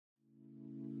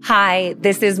Hi,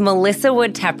 this is Melissa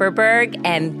Wood Tepperberg,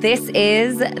 and this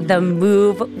is the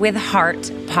Move with Heart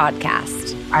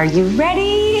podcast. Are you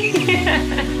ready?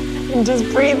 Just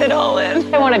breathe it all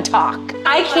in. I want to talk.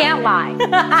 I can't lie.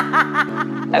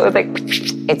 I was like,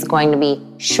 it's going to be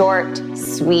short,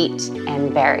 sweet,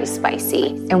 and very spicy.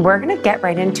 And we're going to get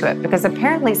right into it because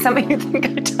apparently some of you think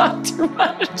I talk too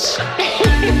much.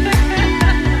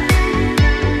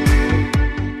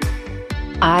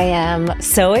 I am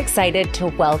so excited to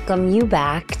welcome you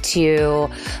back to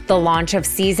the launch of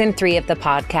season 3 of the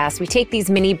podcast. We take these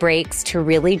mini breaks to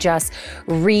really just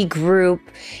regroup,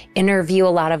 interview a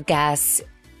lot of guests,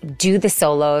 do the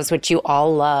solos, which you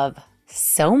all love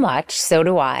so much. So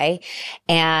do I.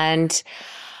 And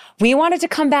we wanted to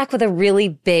come back with a really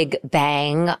big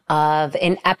bang of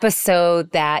an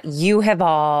episode that you have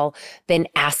all been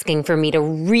asking for me to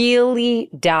really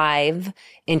dive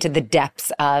into the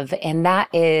depths of, and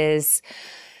that is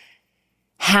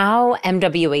how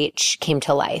MWH came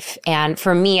to life. And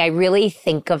for me, I really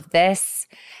think of this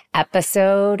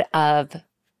episode of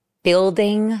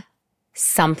building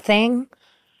something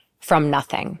from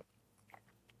nothing.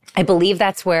 I believe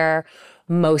that's where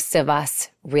most of us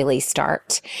really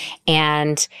start.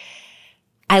 And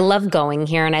I love going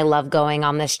here and I love going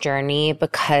on this journey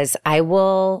because I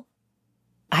will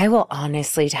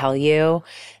honestly tell you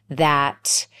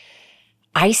that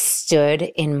I stood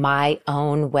in my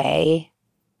own way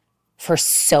for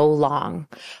so long,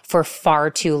 for far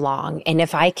too long. And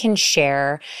if I can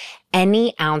share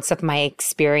any ounce of my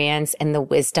experience and the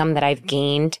wisdom that I've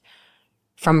gained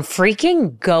from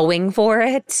freaking going for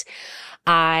it,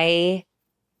 I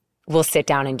will sit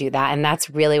down and do that. And that's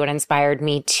really what inspired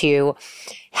me to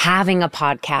having a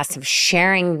podcast of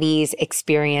sharing these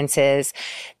experiences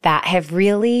that have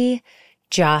really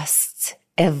just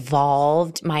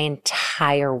evolved my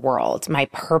entire world, my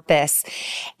purpose.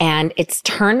 And it's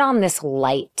turned on this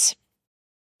light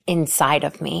inside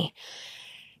of me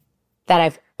that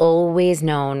I've always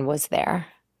known was there,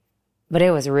 but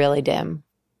it was really dim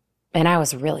and I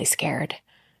was really scared.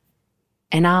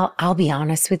 And I'll be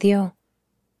honest with you,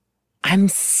 I'm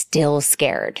still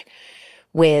scared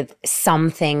with some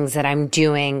things that I'm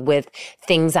doing, with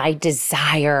things I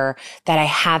desire that I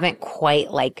haven't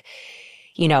quite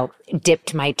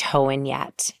dipped my toe in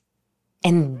yet.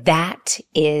 And that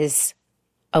is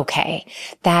okay.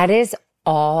 That is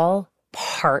all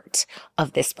part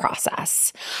of this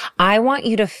process. I want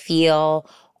you to feel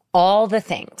all the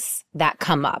things that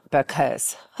come up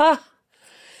because,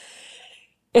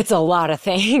 it's a lot of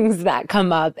things that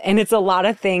come up, and it's a lot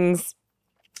of things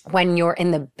when you're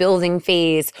in the building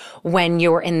phase, when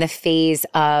you're in the phase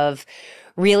of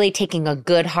really taking a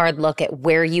good hard look at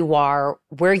where you are,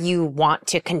 where you want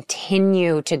to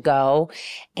continue to go.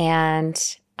 And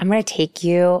I'm going to take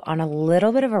you on a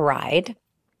little bit of a ride.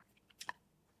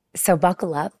 So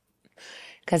buckle up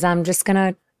because I'm just going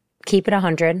to keep it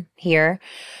 100 here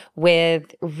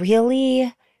with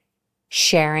really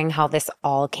sharing how this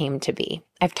all came to be.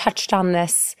 I've touched on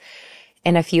this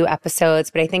in a few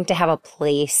episodes, but I think to have a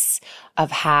place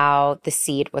of how the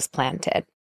seed was planted.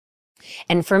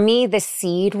 And for me, the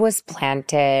seed was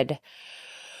planted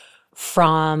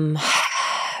from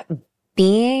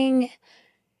being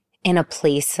in a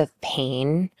place of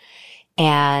pain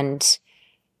and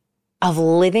of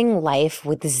living life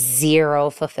with zero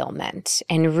fulfillment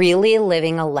and really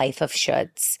living a life of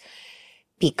shoulds,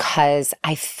 because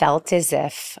I felt as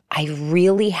if I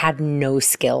really had no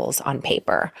skills on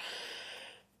paper.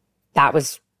 That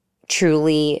was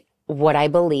truly what I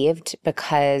believed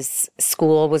because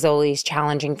school was always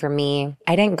challenging for me.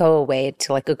 I didn't go away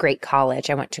to a great college.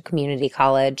 I went to community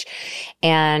college,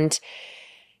 and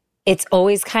it's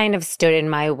always kind of stood in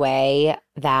my way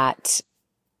that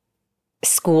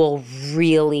school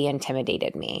really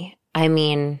intimidated me. I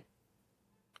mean,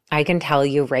 I can tell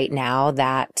you right now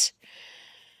that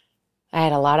I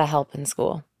had a lot of help in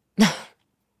school. I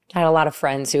had a lot of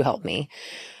friends who helped me.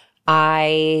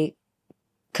 I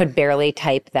could barely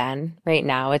type then. Right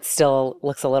now, it still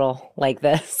looks a little like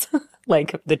this,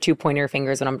 like the 2 pointer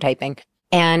fingers when I'm typing.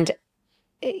 And,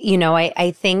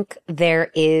 I think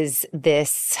there is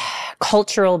this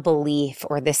cultural belief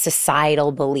or this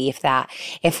societal belief that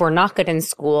if we're not good in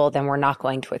school, then we're not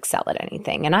going to excel at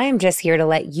anything. And I am just here to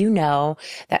let you know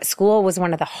that school was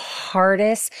one of the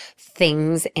hardest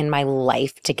things in my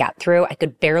life to get through. I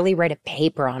could barely write a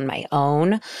paper on my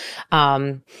own.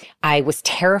 I was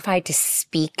terrified to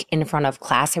speak in front of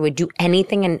class. I would do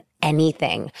anything and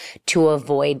anything to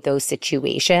avoid those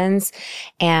situations.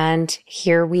 And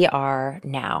here we are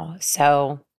now.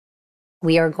 So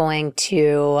we are going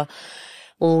to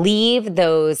leave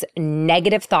those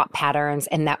negative thought patterns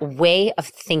and that way of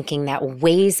thinking that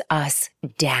weighs us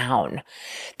down,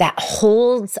 that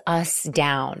holds us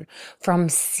down from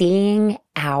seeing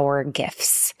our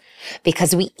gifts.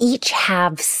 Because we each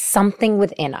have something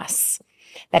within us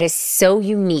that is so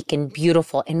unique and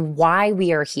beautiful and why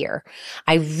we are here.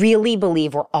 I really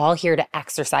believe we're all here to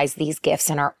exercise these gifts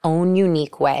in our own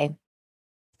unique way.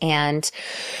 And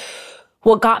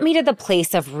what got me to the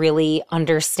place of really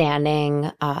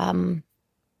understanding that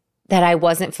I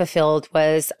wasn't fulfilled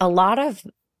was a lot of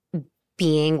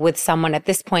being with someone. At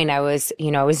this point, I was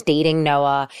dating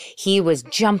Noah. He was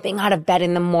jumping out of bed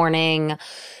in the morning,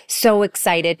 so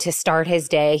excited to start his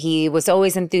day. He was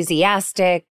always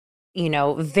enthusiastic,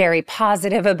 very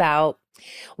positive about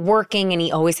working, and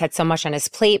he always had so much on his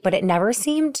plate, but it never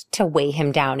seemed to weigh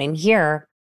him down. And here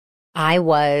I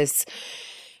was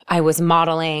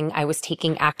modeling, I was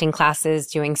taking acting classes,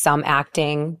 doing some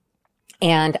acting,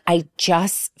 and I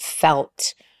just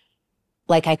felt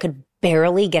like I could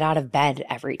barely get out of bed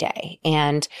every day.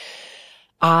 And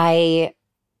I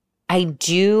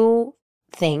do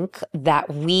think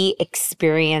that we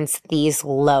experience these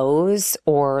lows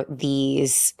or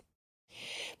these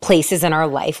places in our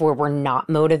life where we're not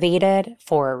motivated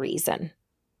for a reason.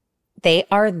 They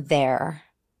are there.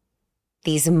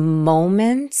 These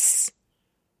moments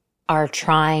are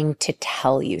trying to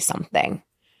tell you something.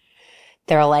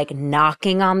 They're like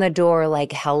knocking on the door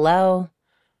like, hello,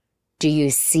 do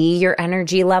you see your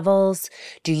energy levels?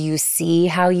 Do you see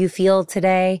how you feel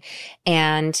today?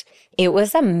 And it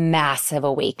was a massive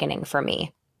awakening for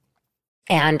me.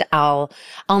 And I'll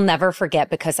never forget,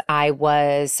 because I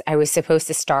was supposed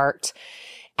to start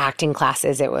acting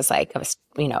classes. It was like I was,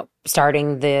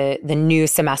 starting the new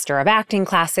semester of acting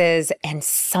classes, and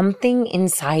something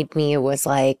inside me was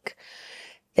like,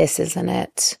 this isn't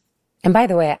it. And by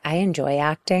the way, I enjoy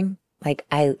acting. Like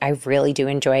I really do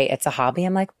enjoy it. It's a hobby.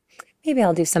 I'm like, maybe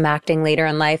I'll do some acting later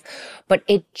in life, but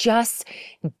it just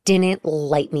didn't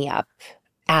light me up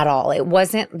at all. It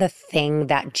wasn't the thing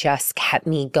that just kept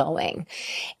me going.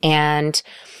 And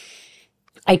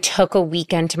I took a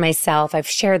weekend to myself. I've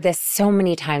shared this so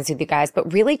many times with you guys,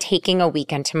 but really taking a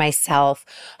weekend to myself,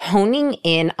 honing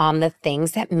in on the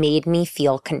things that made me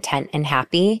feel content and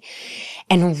happy,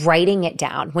 and writing it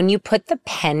down. When you put the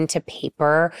pen to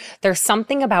paper, there's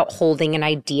something about holding an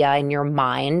idea in your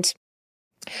mind.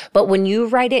 But when you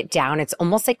write it down, it's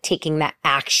almost like taking that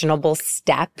actionable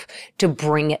step to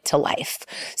bring it to life.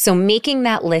 So making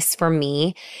that list for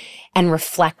me and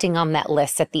reflecting on that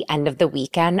list at the end of the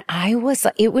weekend,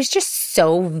 it was just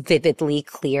so vividly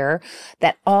clear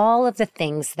that all of the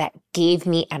things that gave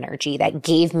me energy, that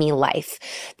gave me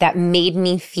life, that made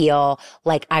me feel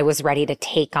like I was ready to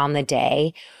take on the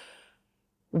day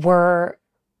were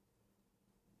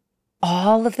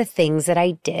all of the things that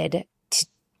I did to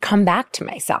come back to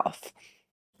myself,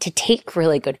 to take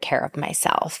really good care of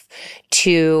myself,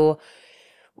 to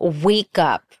wake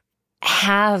up,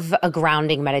 have a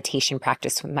grounding meditation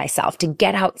practice with myself, to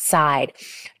get outside,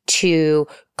 to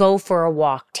go for a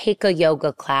walk, take a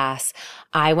yoga class.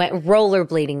 I went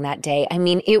rollerblading that day. I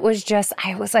mean,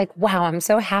 I was like, wow, I'm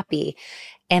so happy.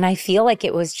 And I feel like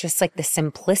it was just like the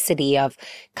simplicity of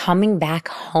coming back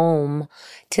home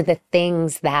to the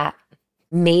things that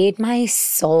made my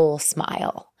soul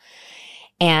smile.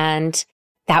 And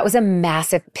that was a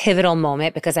massive pivotal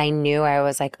moment, because I knew, I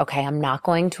was like, okay, I'm not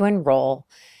going to enroll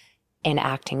in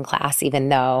acting class, even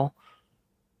though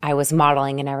I was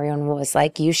modeling and everyone was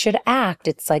like, you should act.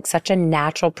 It's like such a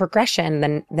natural progression,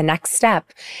 the next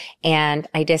step. And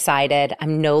I decided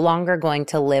I'm no longer going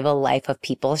to live a life of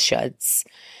people shoulds,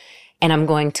 and I'm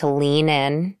going to lean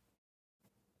in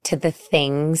to the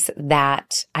things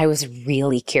that I was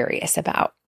really curious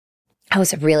about. I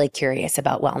was really curious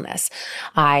about wellness.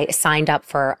 I signed up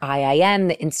for IIN,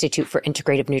 the Institute for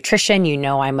Integrative Nutrition. You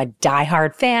know, I'm a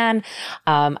diehard fan.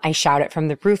 I shout it from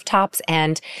the rooftops,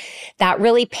 and that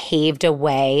really paved a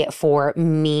way for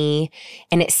me,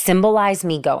 and it symbolized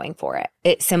me going for it.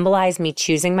 It symbolized me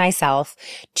choosing myself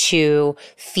to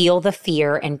feel the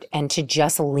fear and to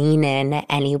just lean in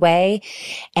anyway.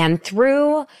 And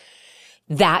through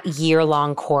that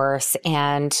year-long course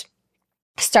and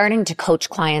starting to coach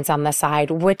clients on the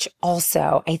side, which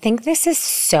also, I think this is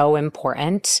so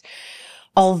important.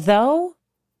 Although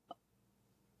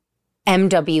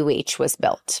MWH was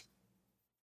built,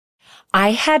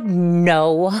 I had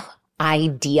no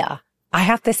idea. I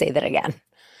have to say that again.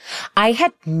 I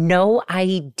had no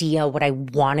idea what I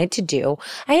wanted to do.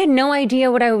 I had no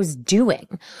idea what I was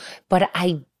doing, but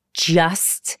I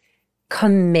just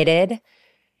committed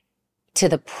to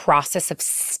the process of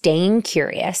staying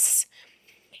curious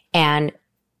and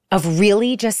of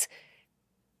really just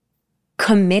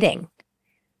committing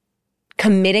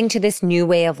to this new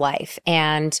way of life.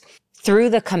 And through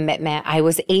the commitment, I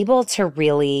was able to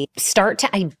really start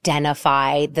to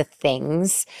identify the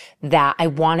things that I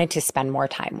wanted to spend more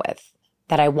time with,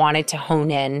 that I wanted to hone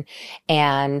in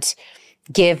and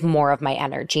give more of my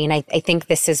energy. And I think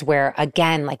this is where,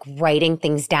 again, like writing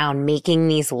things down, making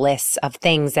these lists of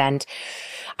things. And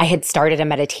I had started a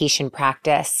meditation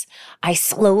practice. I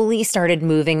slowly started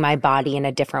moving my body in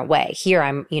a different way. Here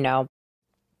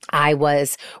I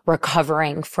was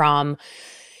recovering from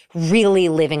really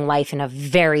living life in a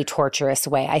very torturous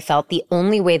way. I felt the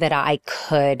only way that I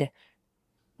could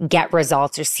get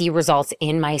results or see results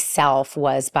in myself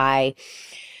was by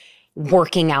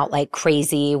working out like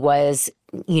crazy, was,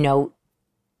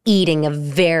 eating a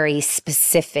very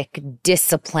specific,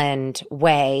 disciplined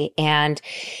way. And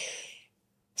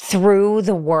through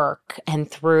the work and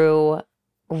through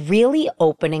really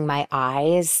opening my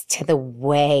eyes to the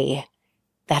way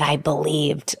that I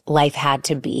believed life had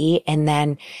to be, and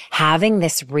then having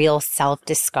this real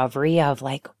self-discovery of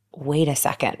like, wait a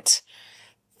second,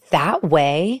 that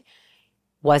way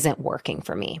wasn't working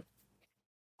for me,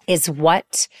 is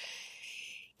what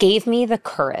gave me the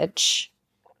courage.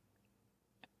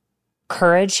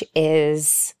 Courage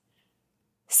is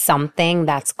something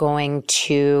that's going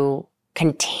to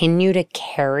continue to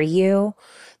carry you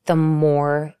the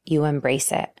more you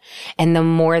embrace it. And the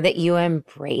more that you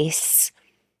embrace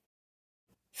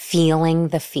feeling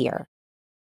the fear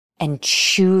and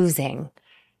choosing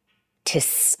to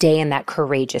stay in that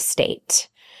courageous state.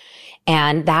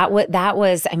 And that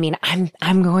was,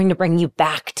 I'm going to bring you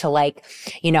back to like,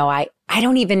 I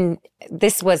didn't even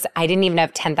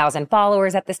have 10,000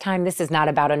 followers at this time. This is not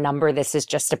about a number. This is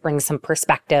just to bring some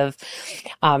perspective,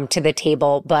 to the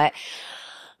table. But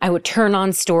I would turn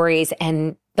on stories,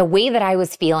 and the way that I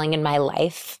was feeling in my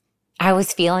life, I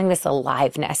was feeling this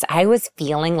aliveness. I was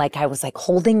feeling like I was like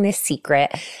holding this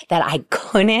secret that I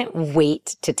couldn't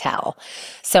wait to tell.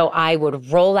 So I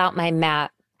would roll out my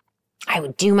mat, I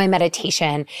would do my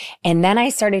meditation, and then I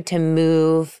started to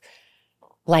move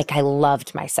like I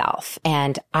loved myself.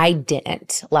 And I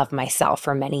didn't love myself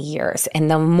for many years. And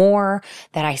the more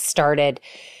that I started,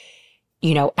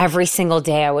 every single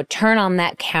day I would turn on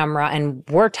that camera, and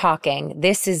we're talking,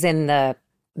 this is in the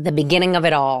beginning of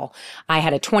it all. I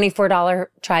had a $24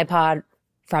 tripod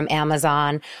from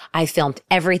Amazon. I filmed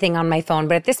everything on my phone,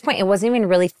 but at this point it wasn't even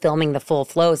really filming the full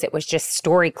flows. It was just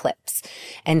story clips.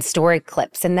 And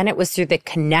then it was through the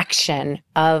connection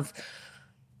of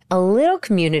a little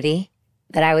community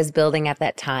that I was building at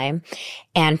that time,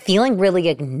 and feeling really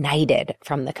ignited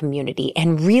from the community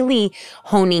and really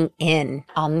honing in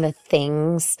on the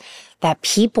things that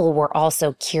people were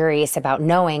also curious about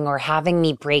knowing, or having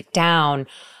me break down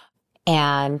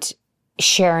and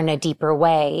share in a deeper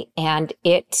way. And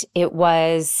it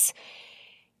was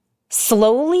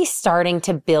slowly starting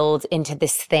to build into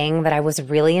this thing that I was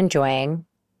really enjoying,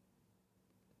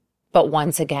 but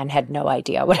once again had no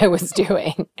idea what I was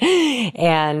doing.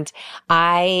 And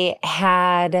I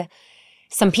had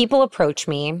some people approach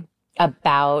me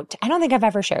about, I don't think I've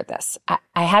ever shared this.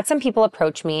 I had some people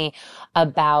approach me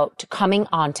about coming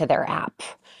onto their app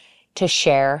to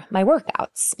share my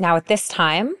workouts. Now at this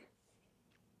time,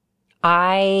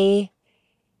 I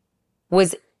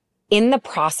was in the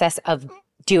process of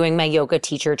doing my yoga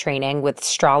teacher training with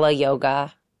Strala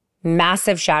Yoga.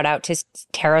 Massive shout out to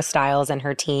Tara Stiles and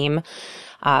her team.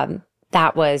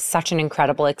 That was such an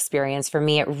incredible experience for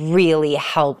me. It really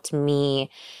helped me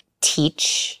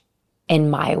teach in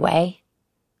my way.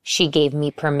 She gave me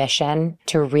permission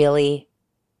to really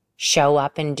show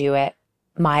up and do it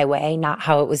my way, not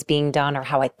how it was being done or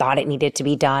how I thought it needed to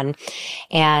be done.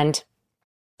 And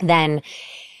then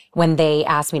when they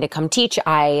asked me to come teach,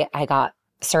 I got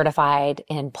certified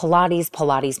in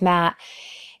Pilates mat.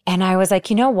 And I was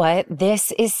like, you know what?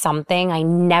 This is something I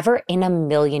never in a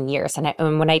million years.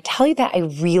 And when I tell you that, I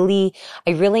really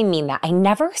mean that. I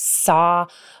never saw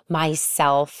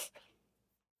myself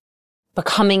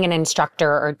becoming an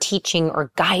instructor or teaching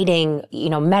or guiding,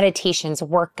 meditations,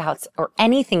 workouts, or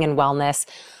anything in wellness,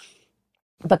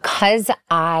 because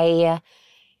I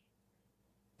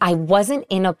wasn't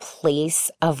in a place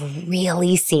of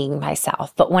really seeing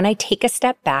myself. But when I take a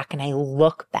step back and I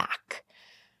look back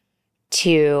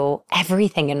to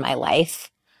everything in my life,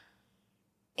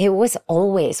 it was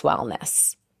always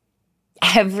wellness.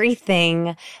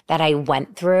 Everything that I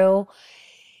went through,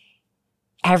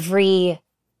 every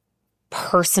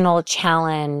personal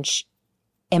challenge,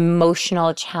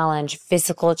 emotional challenge,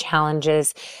 physical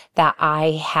challenges that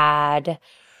I had,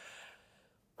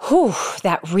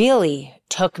 that really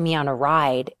took me on a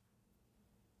ride,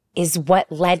 is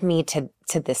what led me to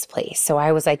this place. So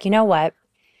I was like, you know what?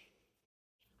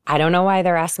 I don't know why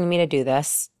they're asking me to do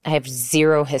this. I have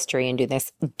zero history in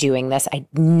doing this. I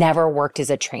never worked as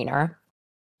a trainer,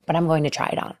 but I'm going to try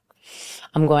it on.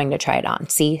 I'm going to try it on.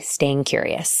 See, staying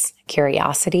curious.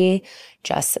 Curiosity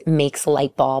just makes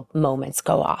light bulb moments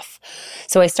go off.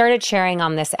 So I started sharing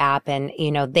on this app, and,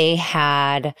 they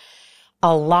had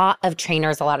a lot of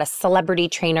trainers, a lot of celebrity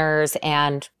trainers,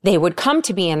 and they would come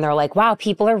to me and they're like, wow,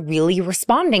 people are really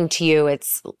responding to you.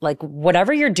 It's like,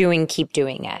 whatever you're doing, keep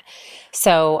doing it.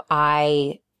 So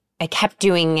I kept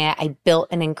doing it. I built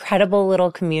an incredible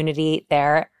little community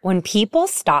there. When people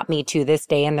stop me to this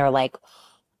day and they're like,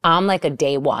 I'm like a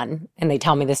day one, and they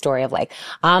tell me the story of like,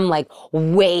 I'm like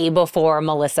way before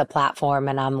Melissa platform.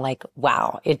 And I'm like,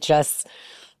 wow, it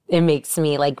makes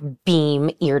me like beam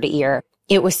ear to ear.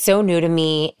 It was so new to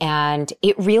me, and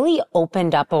it really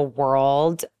opened up a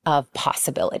world of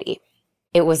possibility.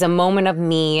 It was a moment of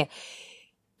me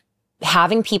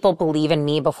having people believe in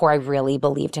me before I really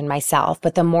believed in myself.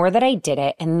 But the more that I did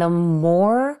it, and the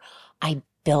more I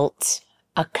built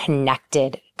a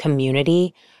connected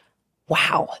community,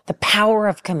 wow, the power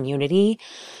of community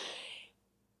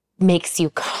makes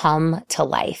you come to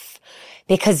life,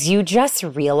 because you just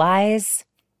realize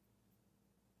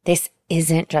this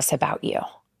isn't just about you.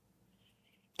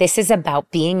 This is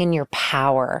about being in your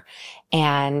power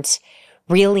and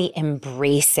really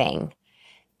embracing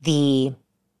the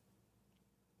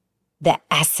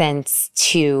essence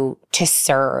to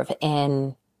serve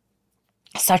in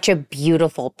such a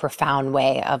beautiful, profound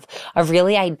way of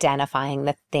really identifying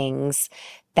the things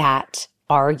that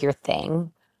are your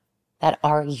thing, that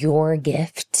are your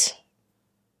gift.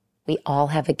 We all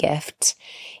have a gift.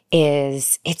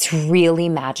 It's really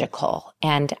magical.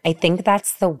 And I think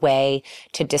that's the way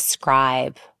to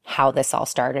describe how this all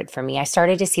started for me. I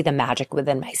started to see the magic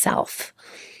within myself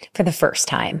for the first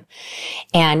time.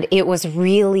 And it was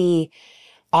really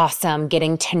awesome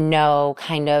getting to know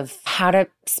kind of how to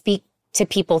speak to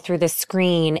people through the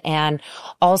screen, and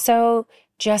also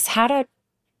just how to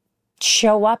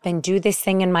show up and do this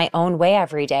thing in my own way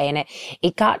every day. And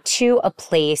it got to a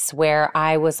place where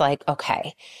I was like,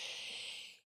 okay,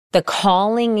 the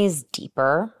calling is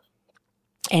deeper,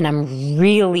 and I'm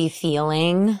really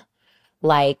feeling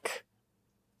like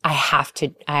I have to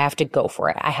go for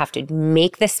it. I have to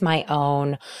make this my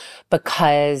own,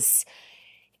 because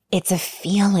it's a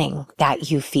feeling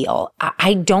that you feel.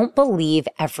 I don't believe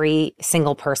every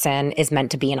single person is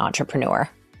meant to be an entrepreneur.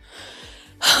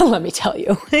 Let me tell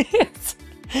you, it's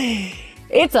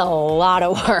a lot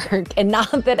of work, and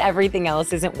not that everything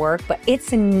else isn't work, but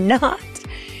it's not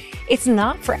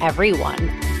for everyone.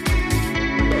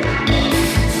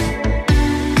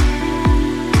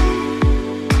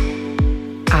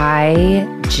 I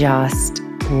just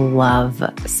love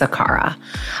Sakara.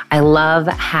 I love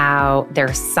how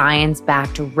their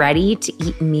science-backed,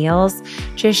 ready-to-eat meals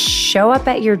just show up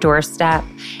at your doorstep,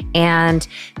 and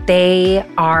they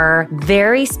are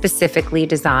very specifically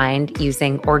designed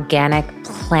using organic,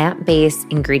 plant-based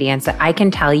ingredients that I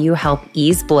can tell you help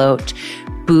ease bloat,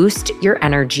 boost your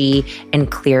energy,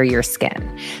 and clear your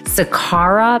skin.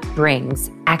 Sakara brings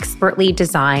expertly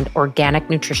designed organic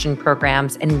nutrition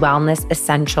programs and wellness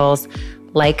essentials,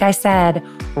 like I said,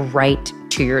 right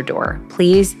to your door.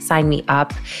 Please sign me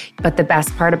up. But the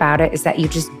best part about it is that you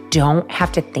just don't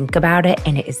have to think about it,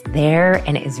 and it is there,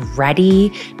 and it is ready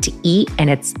to eat, and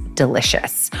it's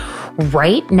delicious.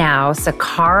 Right now,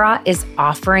 Sakara is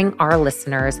offering our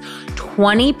listeners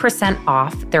 20%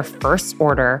 off their first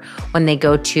order when they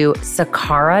go to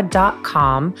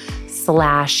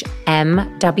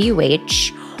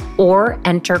sakara.com/MWH or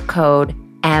enter code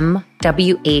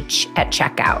MWH at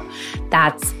checkout.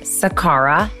 That's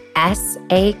Sakara,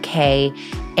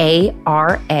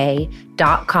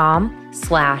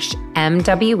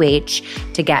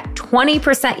 SAKARA.com/MWH to get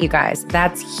 20%, you guys.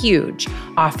 That's huge,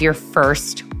 off your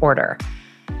first order.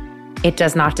 It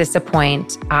does not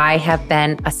disappoint. I have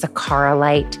been a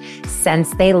Sakara-lite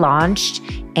since they launched,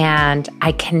 and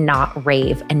I cannot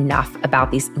rave enough about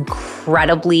these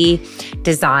incredibly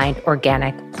designed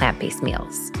organic plant-based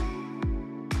meals.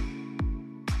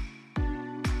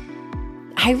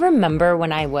 I remember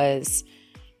when I was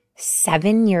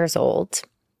 7 years old,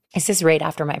 this is right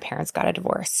after my parents got a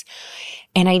divorce,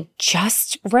 and I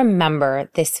just remember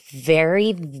this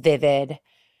very vivid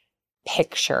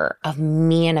picture of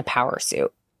me in a power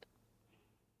suit.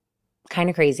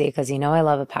 Kind of crazy, because I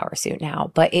love a power suit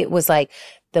now, but it was like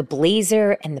the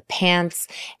blazer and the pants,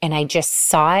 and I just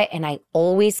saw it, and I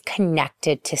always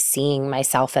connected to seeing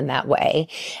myself in that way.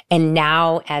 And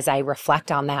now as I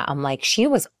reflect on that, I'm like, she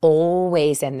was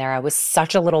always in there. I was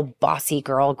such a little bossy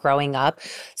girl growing up.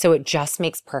 So it just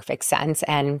makes perfect sense.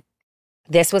 And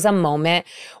this was a moment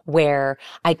where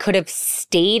I could have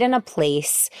stayed in a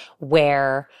place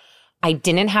where I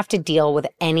didn't have to deal with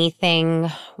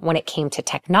anything when it came to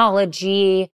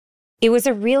technology. It was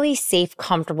a really safe,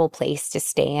 comfortable place to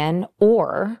stay in,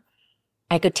 or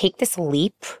I could take this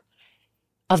leap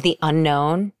of the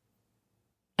unknown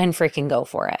and freaking go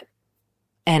for it.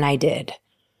 And I did.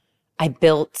 I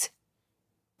built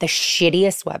the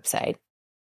shittiest website.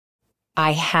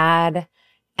 I had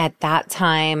at that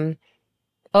time,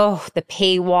 the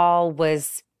paywall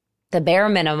was the bare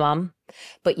minimum.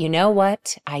 But you know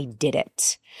what? I did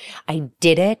it.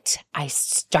 I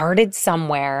started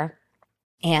somewhere.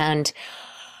 And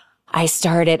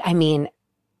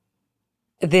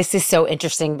this is so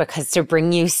interesting because to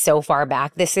bring you so far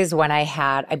back, this is when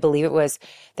I believe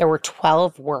there were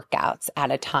 12 workouts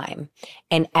at a time.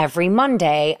 And every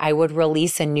Monday I would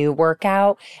release a new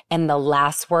workout and the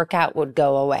last workout would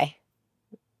go away.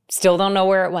 Still don't know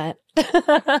where it went.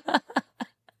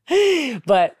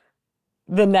 But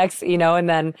the next, and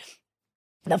then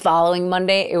the following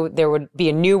Monday, there would be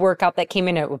a new workout that came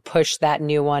in. It would push that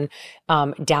new one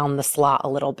down the slot a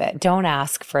little bit. Don't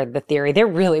ask for the theory. There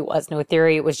really was no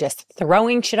theory. It was just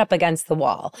throwing shit up against the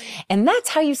wall. And that's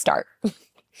how you start.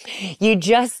 You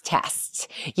just test.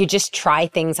 You just try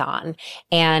things on.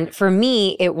 And for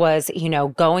me, it was,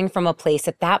 going from a place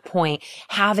at that point,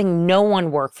 having no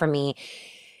one work for me.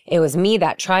 It was me,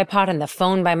 that tripod and the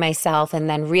phone by myself, and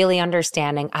then really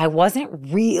understanding I wasn't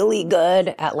really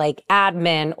good at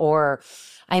admin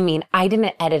I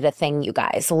didn't edit a thing, you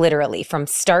guys, literally from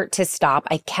start to stop.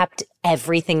 I kept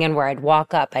everything in where I'd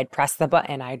walk up, I'd press the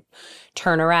button, I'd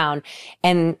turn around.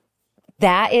 And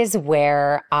that is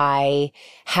where I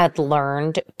had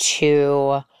learned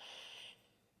to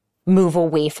move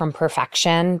away from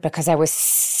perfection because I was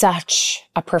such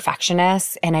a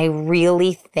perfectionist. And I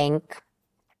really think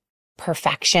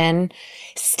perfection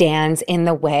stands in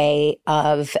the way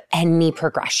of any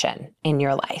progression in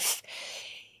your life.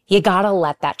 You gotta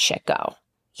let that shit go.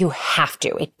 You have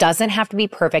to. It doesn't have to be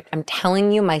perfect. I'm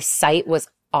telling you, my site was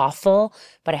awful,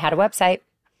 but I had a website.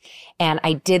 And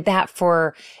I did that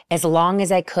for as long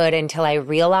as I could until I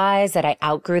realized that I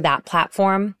outgrew that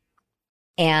platform.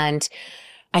 And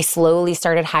I slowly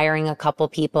started hiring a couple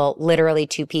people, literally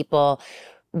 2 people.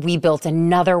 We built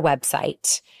another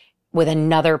website with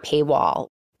another paywall.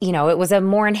 It was a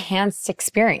more enhanced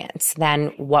experience than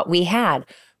what we had.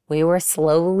 We were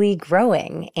slowly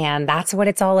growing, and that's what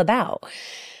it's all about.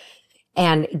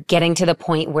 And getting to the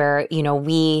point where,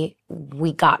 we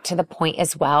got to the point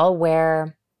as well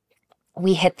where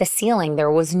we hit the ceiling. There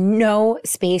was no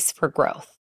space for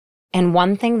growth. And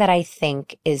one thing that I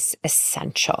think is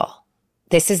essential,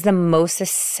 this is the most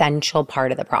essential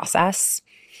part of the process,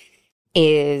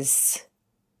 is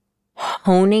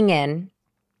honing in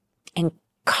and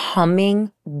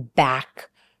coming back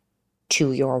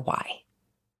to your why.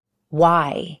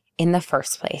 Why, in the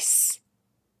first place,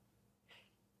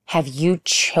 have you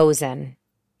chosen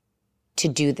to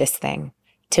do this thing,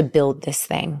 to build this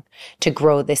thing, to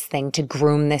grow this thing, to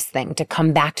groom this thing, to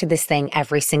come back to this thing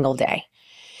every single day?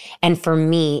 And for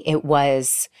me, it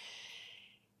was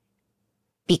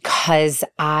because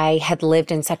I had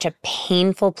lived in such a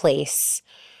painful place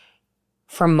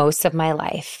for most of my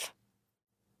life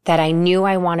that I knew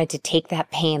I wanted to take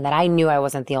that pain that I knew I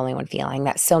wasn't the only one feeling,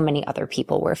 that so many other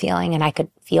people were feeling. And I could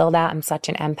feel that. I'm such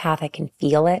an empath. I can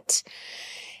feel it.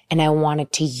 And I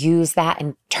wanted to use that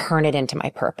and turn it into my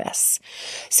purpose.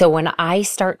 So when I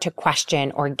start to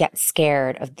question or get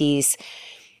scared of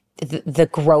the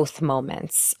growth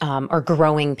moments, or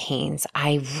growing pains,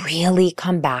 I really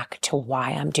come back to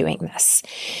why I'm doing this.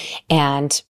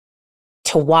 And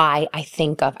to why I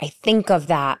think of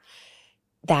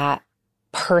that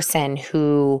person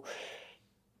who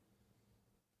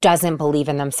doesn't believe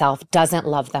in themselves, doesn't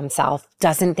love themselves,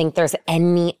 doesn't think there's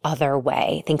any other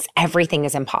way, thinks everything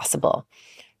is impossible.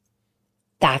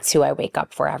 That's who I wake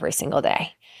up for every single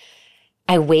day.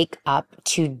 I wake up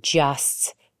to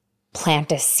just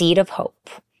plant a seed of hope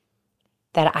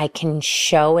that I can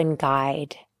show and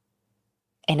guide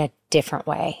in a different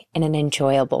way, in an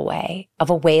enjoyable way, of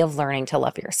a way of learning to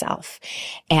love yourself.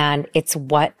 And it's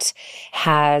what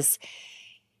has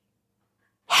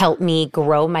helped me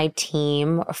grow my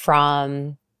team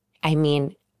from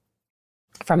 3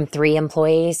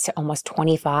 employees to almost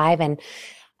 25. And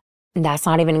that's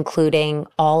not even including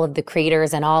all of the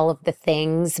creators and all of the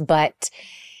things, but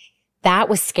that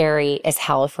was scary as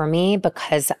hell for me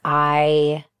because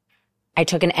I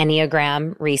took an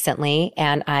Enneagram recently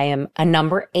and I am a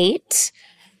number 8.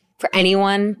 For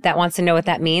anyone that wants to know what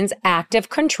that means, active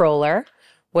controller,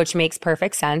 which makes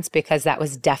perfect sense because that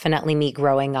was definitely me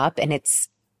growing up. And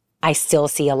I still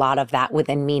see a lot of that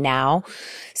within me now.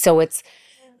 So it's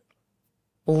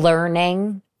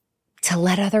learning to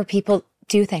let other people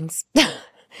do things,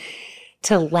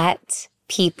 to let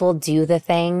people do the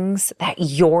things that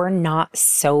you're not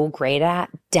so great at.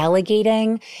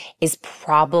 Delegating is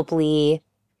probably,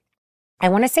 I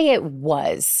want to say it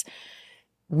was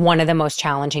one of the most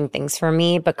challenging things for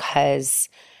me because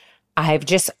I've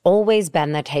just always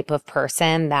been the type of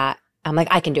person that I'm like,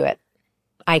 I can do it.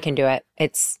 I can do it.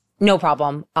 It's no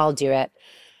problem. I'll do it.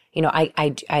 You know,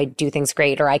 I do things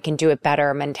great, or I can do it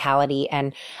better mentality.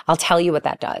 And I'll tell you what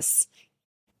that does.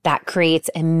 That creates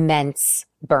immense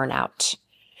burnout.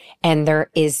 And there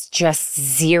is just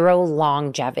zero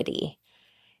longevity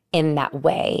in that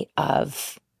way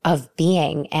of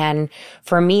being. And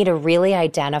for me to really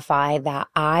identify that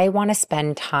I want to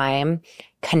spend time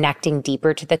connecting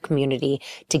deeper to the community,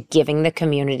 to giving the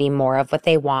community more of what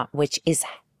they want, which is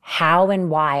how and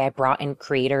why I brought in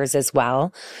creators as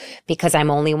well, because I'm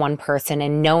only one person.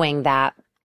 And knowing that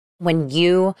when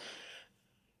you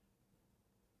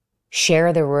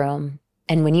share the room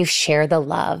and when you share the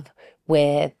love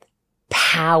with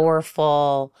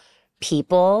powerful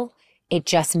people, it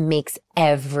just makes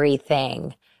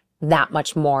everything that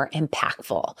much more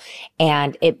impactful.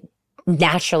 And it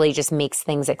naturally just makes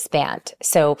things expand.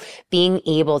 So being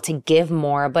able to give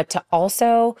more, but to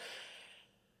also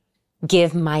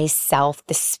give myself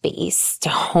the space to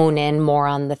hone in more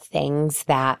on the things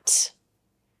that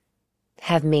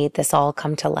have made this all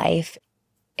come to life.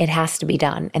 It has to be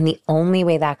done. And the only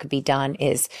way that could be done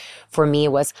is, for me,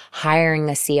 was hiring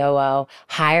a COO,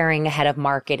 hiring a head of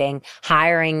marketing,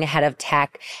 hiring a head of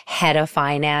tech, head of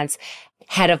finance,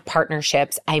 head of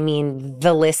partnerships. I mean,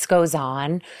 the list goes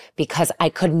on, because I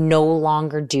could no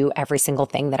longer do every single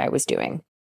thing that I was doing,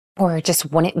 or it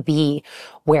just wouldn't be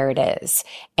where it is.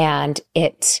 And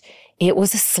it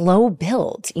was a slow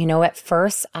build. You know, at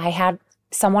first I had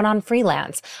someone on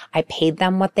freelance. I paid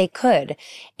them what they could.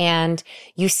 And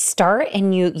you start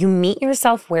and you meet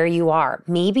yourself where you are.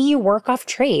 Maybe you work off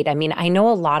trade. I mean, I know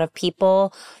a lot of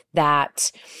people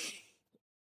that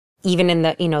even in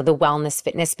the, the wellness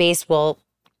fitness space will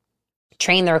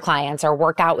train their clients or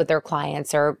work out with their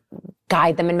clients or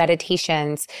guide them in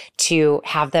meditations to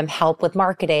have them help with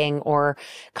marketing or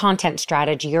content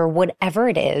strategy or whatever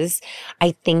it is.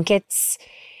 I think it's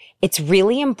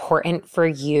really important for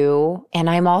you. And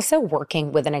I'm also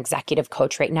working with an executive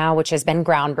coach right now, which has been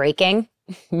groundbreaking,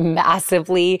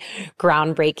 massively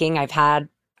groundbreaking. I've had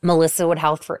Melissa Wood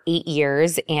Health for 8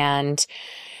 years, and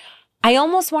I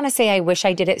almost want to say I wish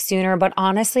I did it sooner, but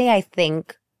honestly, I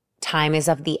think time is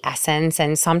of the essence.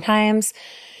 And sometimes,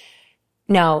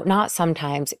 no, not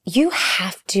sometimes, you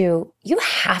have to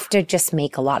just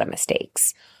make a lot of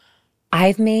mistakes.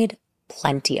 I've made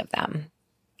plenty of them.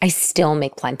 I still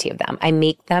make plenty of them. I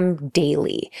make them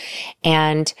daily.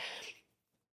 And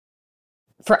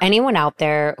for anyone out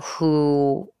there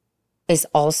who is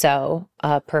also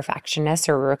a perfectionist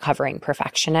or a recovering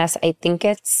perfectionist, I think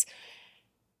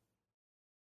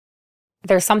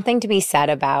there's something to be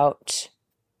said about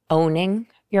owning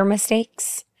your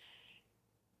mistakes.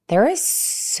 There is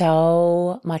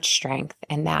so much strength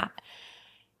in that.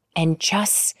 And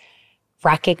just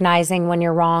recognizing when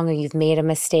you're wrong or you've made a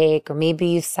mistake, or maybe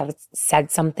you've said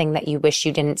something that you wish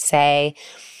you didn't say.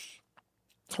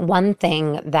 One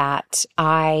thing that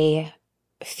I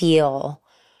feel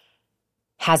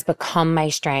has become my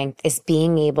strength is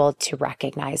being able to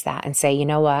recognize that and say, you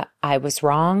know what, I was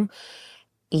wrong.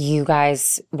 You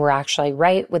guys were actually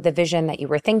right with the vision that you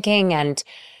were thinking, and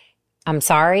I'm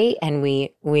sorry. And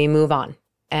we move on,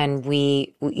 and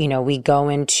we go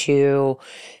into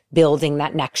building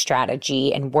that next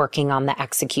strategy and working on the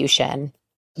execution,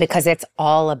 because it's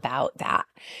all about that.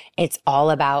 It's all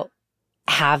about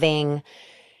having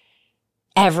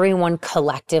everyone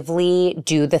collectively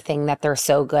do the thing that they're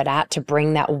so good at to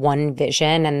bring that one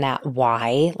vision and that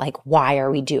why, like, why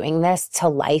are we doing this, to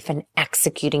life, and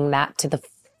executing that to the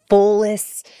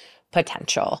fullest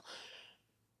potential,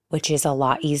 which is a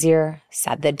lot easier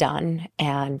said than done.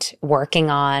 And working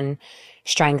on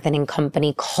strengthening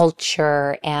company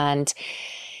culture and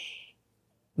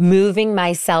moving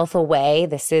myself away.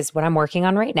 This is what I'm working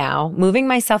on right now. Moving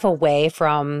myself away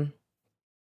from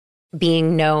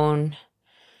being known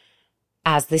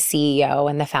as the CEO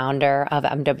and the founder of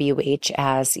MWH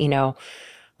as,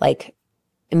 like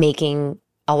making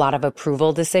a lot of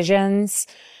approval decisions,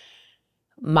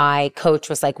 my coach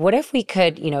was like, what if we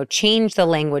could, change the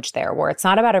language there where it's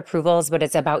not about approvals, but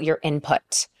it's about your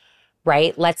input,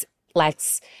 right?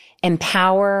 Let's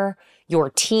empower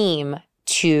your team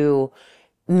to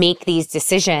make these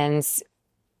decisions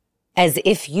as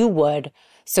if you would,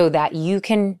 so that you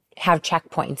can have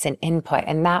checkpoints and input.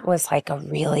 And that was like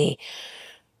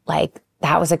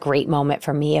that was a great moment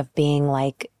for me of being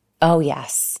like, oh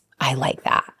yes, I like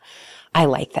that. I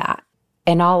like that.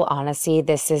 In all honesty,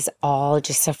 this is all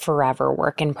just a forever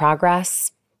work in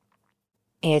progress.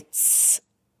 It's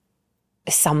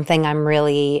something I'm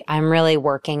really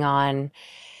working on,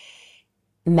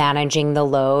 managing the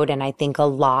load. And I think a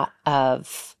lot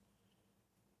of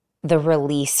the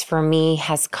release for me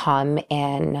has come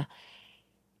in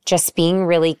just being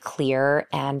really clear.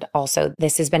 And also,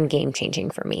 this has been game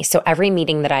changing for me. So every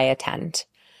meeting that I attend,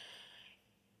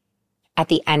 at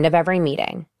the end of every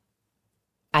meeting,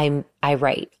 I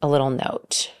write a little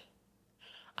note.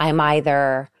 I'm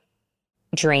either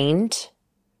drained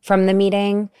from the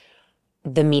meeting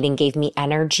gave me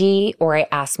energy, or I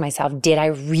ask myself, did I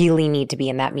really need to be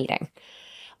in that meeting?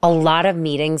 A lot of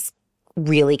meetings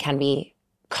really can be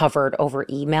covered over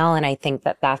email. And I think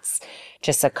that that's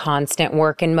just a constant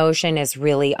work in motion, is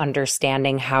really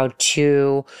understanding how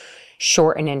to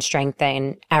shorten and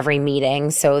strengthen every meeting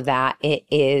so that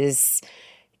it's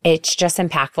just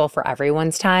impactful for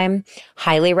everyone's time.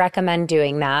 Highly recommend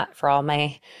doing that for all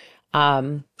my,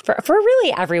 for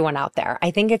really everyone out there.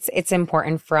 I think it's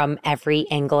important from every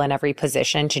angle and every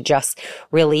position to just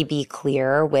really be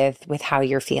clear with how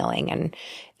you're feeling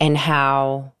and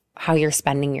how you're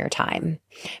spending your time,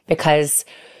 because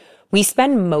we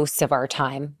spend most of our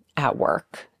time at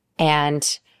work.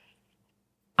 And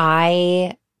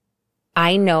I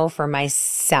know for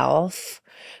myself,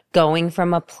 going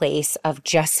from a place of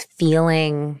just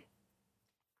feeling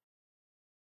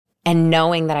and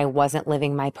knowing that I wasn't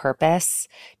living my purpose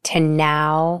to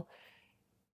now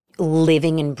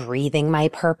living and breathing my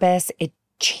purpose, it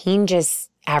changes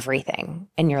everything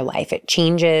in your life. It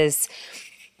changes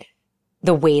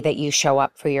the way that you show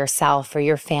up for yourself, for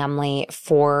your family,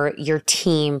 for your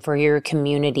team, for your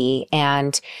community.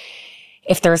 And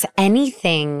if there's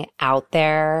anything out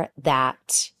there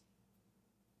that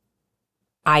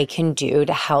I can do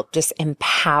to help just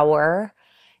empower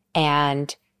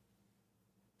and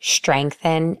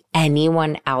strengthen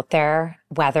anyone out there,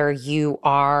 whether you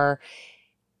are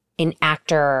an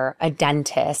actor, a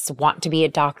dentist, want to be a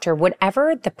doctor,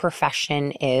 whatever the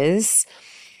profession is,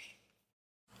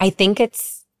 I think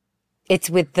it's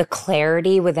with the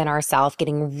clarity within ourselves,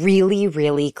 getting really,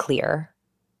 really clear,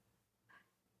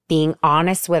 being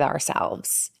honest with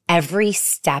ourselves every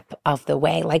step of the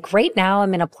way. Like right now,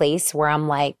 I'm in a place where I'm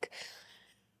like,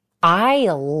 I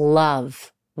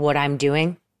love what I'm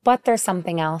doing, but there's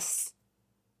something else.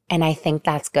 And I think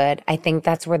that's good. I think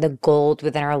that's where the gold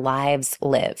within our lives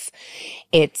live.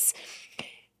 It's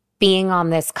being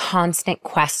on this constant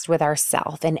quest with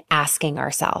ourselves and asking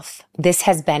ourselves. This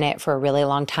has been it for a really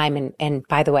long time. And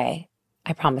by the way,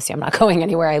 I promise you, I'm not going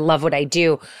anywhere. I love what I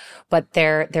do. But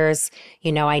there's,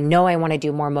 I know I want to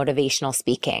do more motivational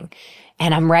speaking,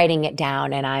 and I'm writing it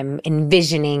down and I'm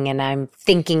envisioning and I'm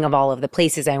thinking of all of the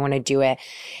places I want to do it.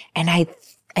 And I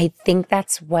think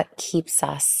that's what keeps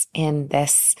us in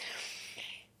this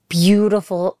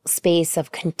beautiful space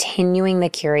of continuing the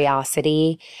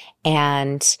curiosity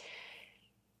and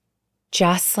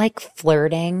just like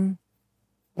flirting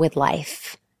with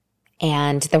life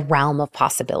and the realm of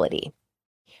possibility,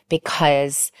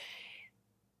 because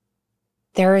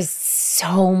there is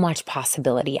so much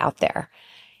possibility out there.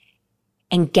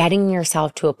 And getting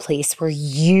yourself to a place where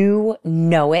you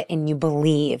know it and you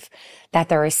believe that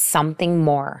there is something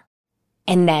more,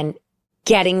 and then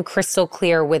getting crystal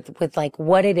clear with like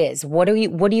what it is, what do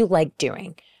you like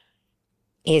doing,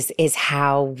 is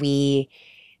how we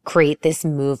create this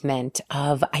movement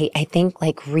of, I think,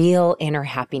 like real inner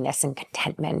happiness and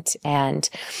contentment. And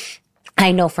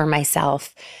I know for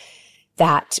myself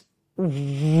that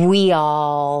we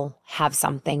all have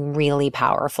something really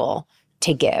powerful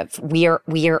to give. We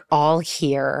are all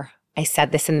here. I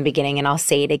said this in the beginning and I'll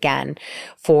say it again,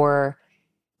 for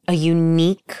a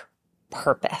unique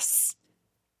purpose.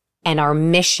 And our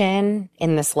mission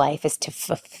in this life is to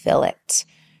fulfill it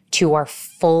to our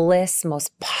fullest,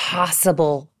 most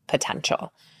possible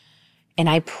potential. And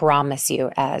I promise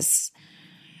you, as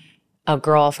a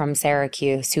girl from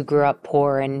Syracuse who grew up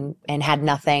poor and had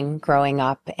nothing growing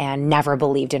up and never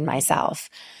believed in myself,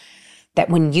 that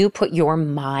when you put your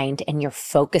mind and your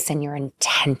focus and your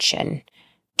intention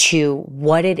to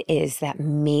what it is that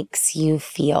makes you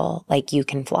feel like you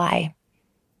can fly,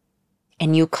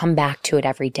 and you come back to it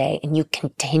every day and you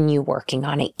continue working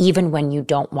on it, even when you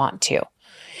don't want to,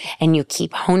 and you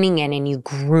keep honing in and you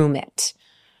groom it,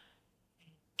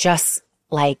 just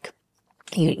like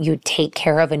you take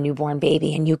care of a newborn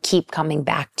baby and you keep coming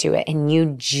back to it and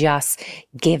you just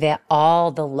give it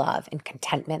all the love and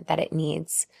contentment that it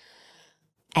needs,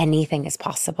 anything is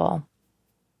possible.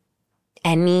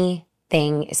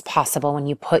 Anything is possible when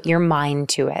you put your mind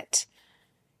to it.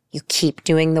 You keep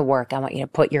doing the work. I want you to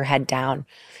put your head down.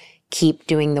 Keep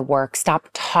doing the work. Stop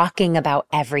talking about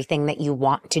everything that you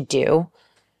want to do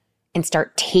and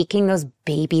start taking those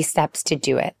baby steps to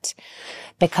do it.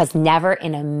 Because never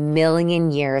in a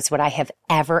million years would I have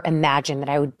ever imagined that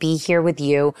I would be here with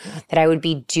you, that I would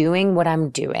be doing what I'm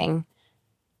doing.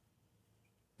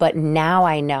 But now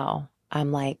I know,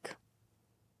 I'm like,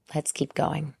 let's keep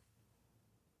going.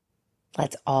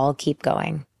 Let's all keep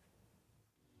going.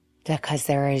 Because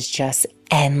there is just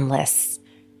endless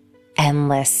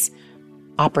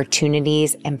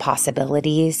opportunities and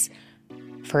possibilities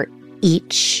for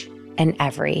each and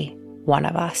every one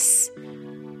of us.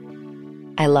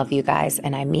 I love you guys,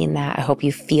 and I mean that. I hope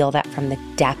you feel that from the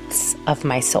depths of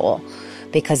my soul,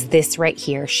 because this right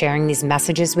here, sharing these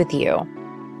messages with you,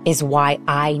 is why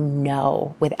I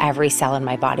know with every cell in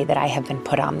my body that I have been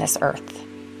put on this earth.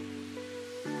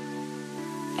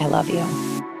 I love you.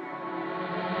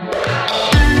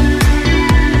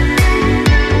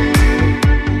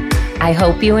 I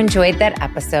hope you enjoyed that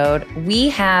episode. We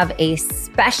have a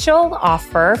special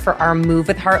offer for our Move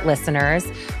with Heart listeners.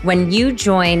 When you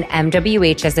join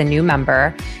MWH as a new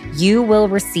member, you will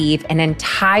receive an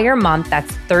entire month,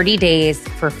 that's 30 days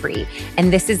for free.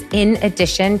 And this is in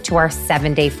addition to our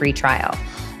 7-day free trial.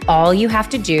 All you have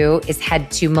to do is head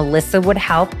to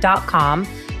melissawoodhelp.com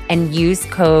and use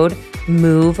code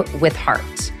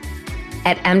MOVEWITHHEART.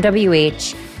 At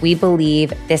MWH, we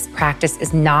believe this practice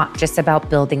is not just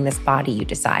about building this body you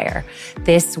desire.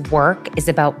 This work is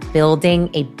about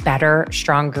building a better,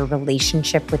 stronger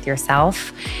relationship with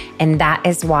yourself. And that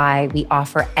is why we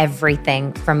offer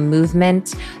everything from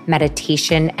movement,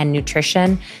 meditation, and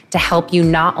nutrition to help you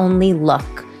not only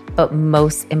look, but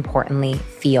most importantly,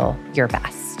 feel your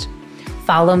best.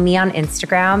 Follow me on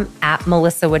Instagram at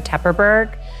Melissa Wood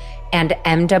Tepperberg and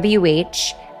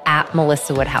MWH at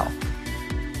Melissa Wood Health.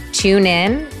 Tune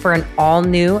in for an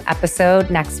all-new episode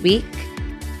next week,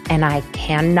 and I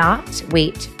cannot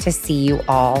wait to see you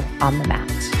all on the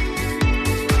mat.